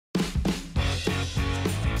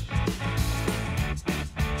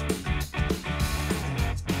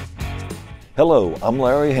Hello, I'm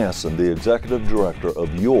Larry Hanson, the Executive Director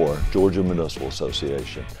of your Georgia Municipal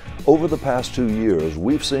Association. Over the past 2 years,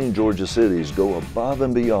 we've seen Georgia cities go above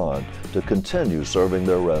and beyond to continue serving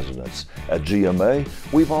their residents. At GMA,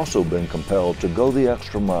 we've also been compelled to go the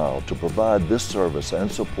extra mile to provide this service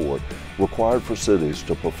and support required for cities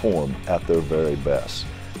to perform at their very best.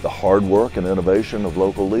 The hard work and innovation of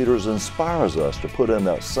local leaders inspires us to put in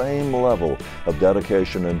that same level of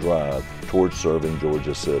dedication and drive towards serving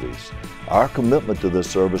Georgia cities. Our commitment to this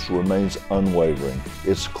service remains unwavering.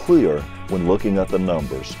 It's clear when looking at the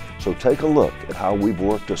numbers. So take a look at how we've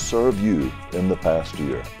worked to serve you in the past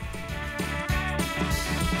year.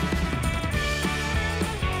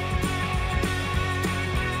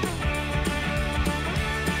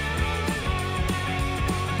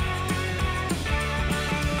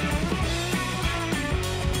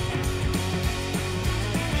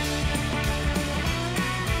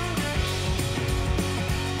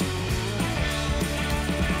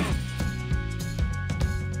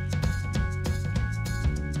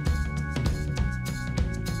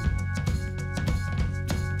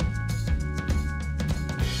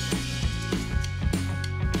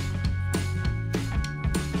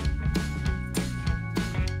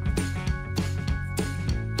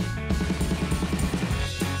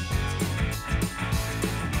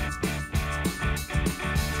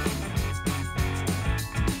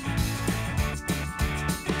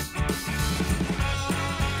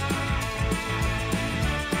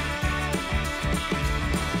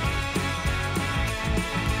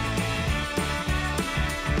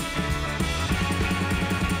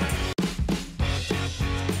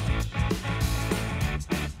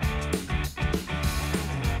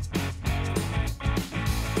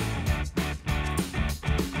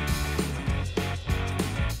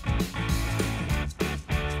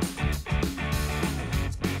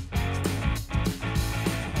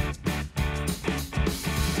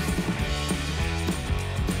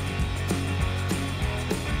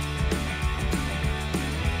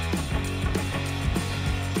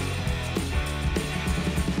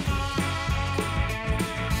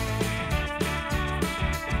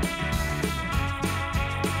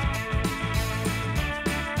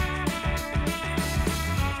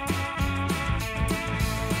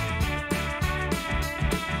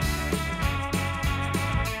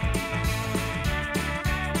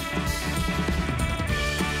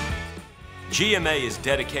 GMA is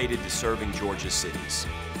dedicated to serving Georgia cities,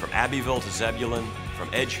 from Abbeville to Zebulon, from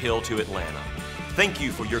Edge Hill to Atlanta. Thank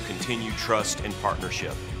you for your continued trust and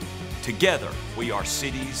partnership. Together, we are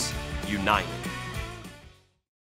cities united.